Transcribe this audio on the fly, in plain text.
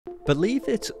Believe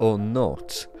it or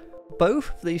not, both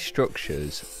of these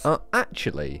structures are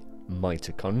actually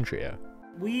mitochondria.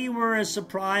 We were as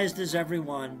surprised as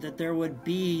everyone that there would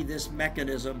be this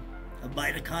mechanism of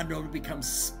mitochondria to become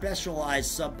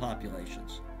specialized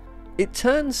subpopulations. It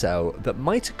turns out that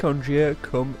mitochondria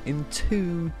come in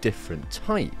two different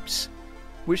types,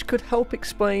 which could help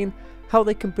explain how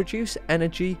they can produce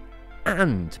energy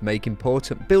and make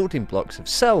important building blocks of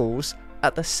cells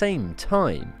at the same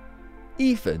time,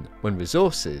 even when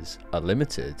resources are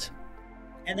limited.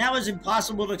 And that was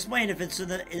impossible to explain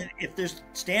if there's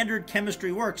standard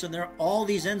chemistry works and all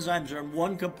these enzymes are in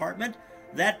one compartment.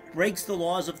 That breaks the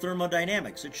laws of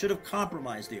thermodynamics. It should have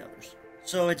compromised the others.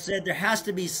 So it said there has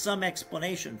to be some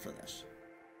explanation for this.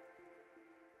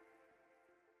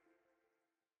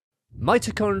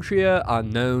 Mitochondria are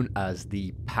known as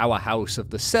the powerhouse of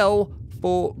the cell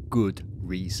for good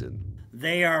reason.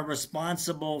 They are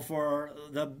responsible for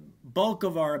the bulk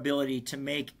of our ability to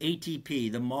make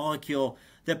ATP, the molecule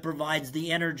that provides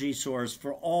the energy source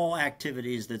for all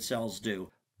activities that cells do.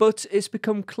 But it's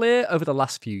become clear over the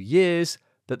last few years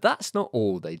that that's not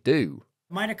all they do.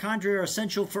 Mitochondria are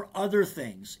essential for other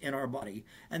things in our body,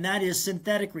 and that is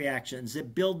synthetic reactions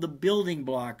that build the building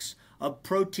blocks of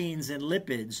proteins and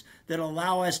lipids that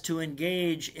allow us to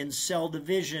engage in cell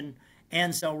division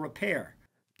and cell repair.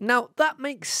 Now, that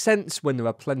makes sense when there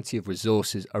are plenty of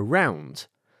resources around.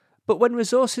 But when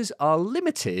resources are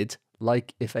limited,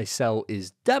 like if a cell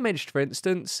is damaged, for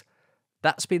instance,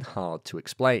 that's been hard to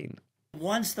explain.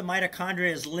 Once the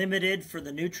mitochondria is limited for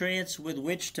the nutrients with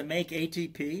which to make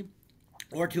ATP,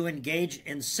 or to engage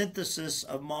in synthesis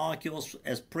of molecules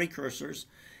as precursors,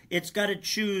 it's got to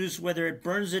choose whether it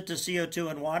burns it to CO2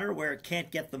 and water where it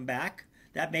can't get them back.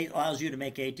 That allows you to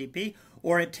make ATP,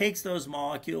 or it takes those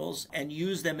molecules and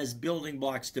use them as building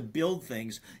blocks to build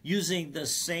things using the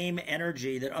same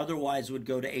energy that otherwise would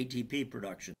go to ATP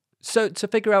production. So to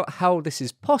figure out how this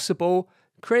is possible,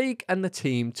 Craig and the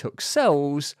team took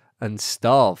cells and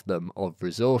starved them of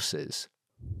resources.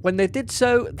 When they did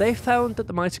so, they found that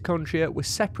the mitochondria were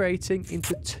separating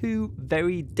into two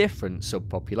very different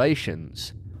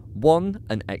subpopulations. One,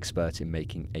 an expert in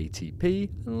making ATP,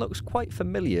 and looks quite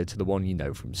familiar to the one you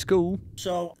know from school.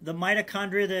 So the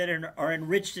mitochondria that are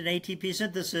enriched in ATP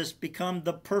synthesis become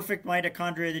the perfect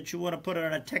mitochondria that you want to put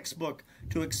on a textbook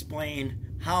to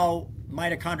explain how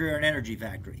mitochondria are an energy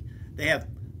factory. They have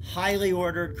highly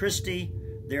ordered crystal.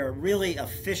 They're really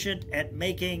efficient at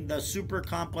making the super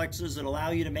complexes that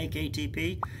allow you to make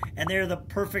ATP, and they're the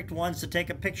perfect ones to take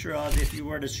a picture of if you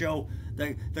were to show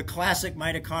the classic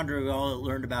mitochondria we all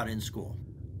learned about in school.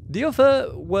 The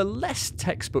other were less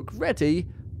textbook ready,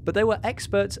 but they were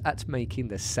experts at making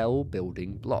the cell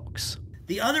building blocks.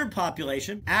 The other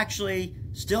population actually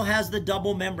still has the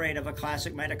double membrane of a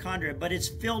classic mitochondria, but it's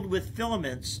filled with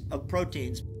filaments of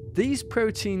proteins. These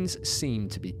proteins seem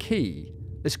to be key,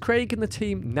 as Craig and the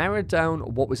team narrowed down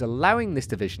what was allowing this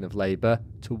division of labour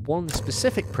to one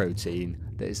specific protein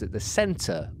that is at the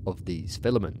centre of these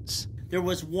filaments. There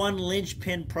was one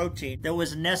linchpin protein that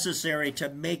was necessary to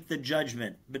make the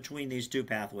judgment between these two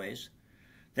pathways.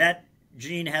 That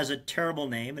gene has a terrible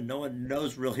name and no one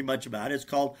knows really much about it. It's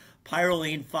called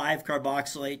pyrroline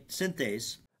 5-carboxylate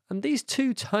synthase. And these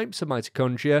two types of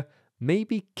mitochondria may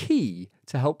be key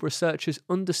to help researchers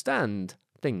understand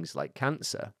things like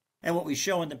cancer. And what we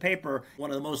show in the paper,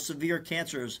 one of the most severe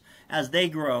cancers, as they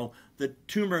grow, the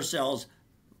tumor cells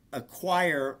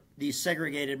acquire these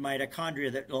segregated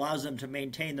mitochondria that allows them to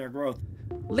maintain their growth.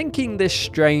 Linking this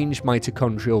strange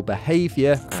mitochondrial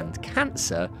behaviour and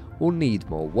cancer will need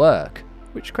more work,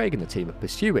 which Craig and the team are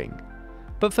pursuing.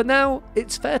 But for now,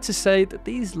 it's fair to say that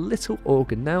these little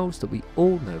organelles that we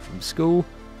all know from school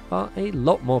are a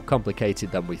lot more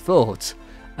complicated than we thought,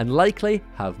 and likely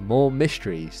have more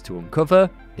mysteries to uncover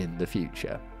in the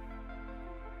future.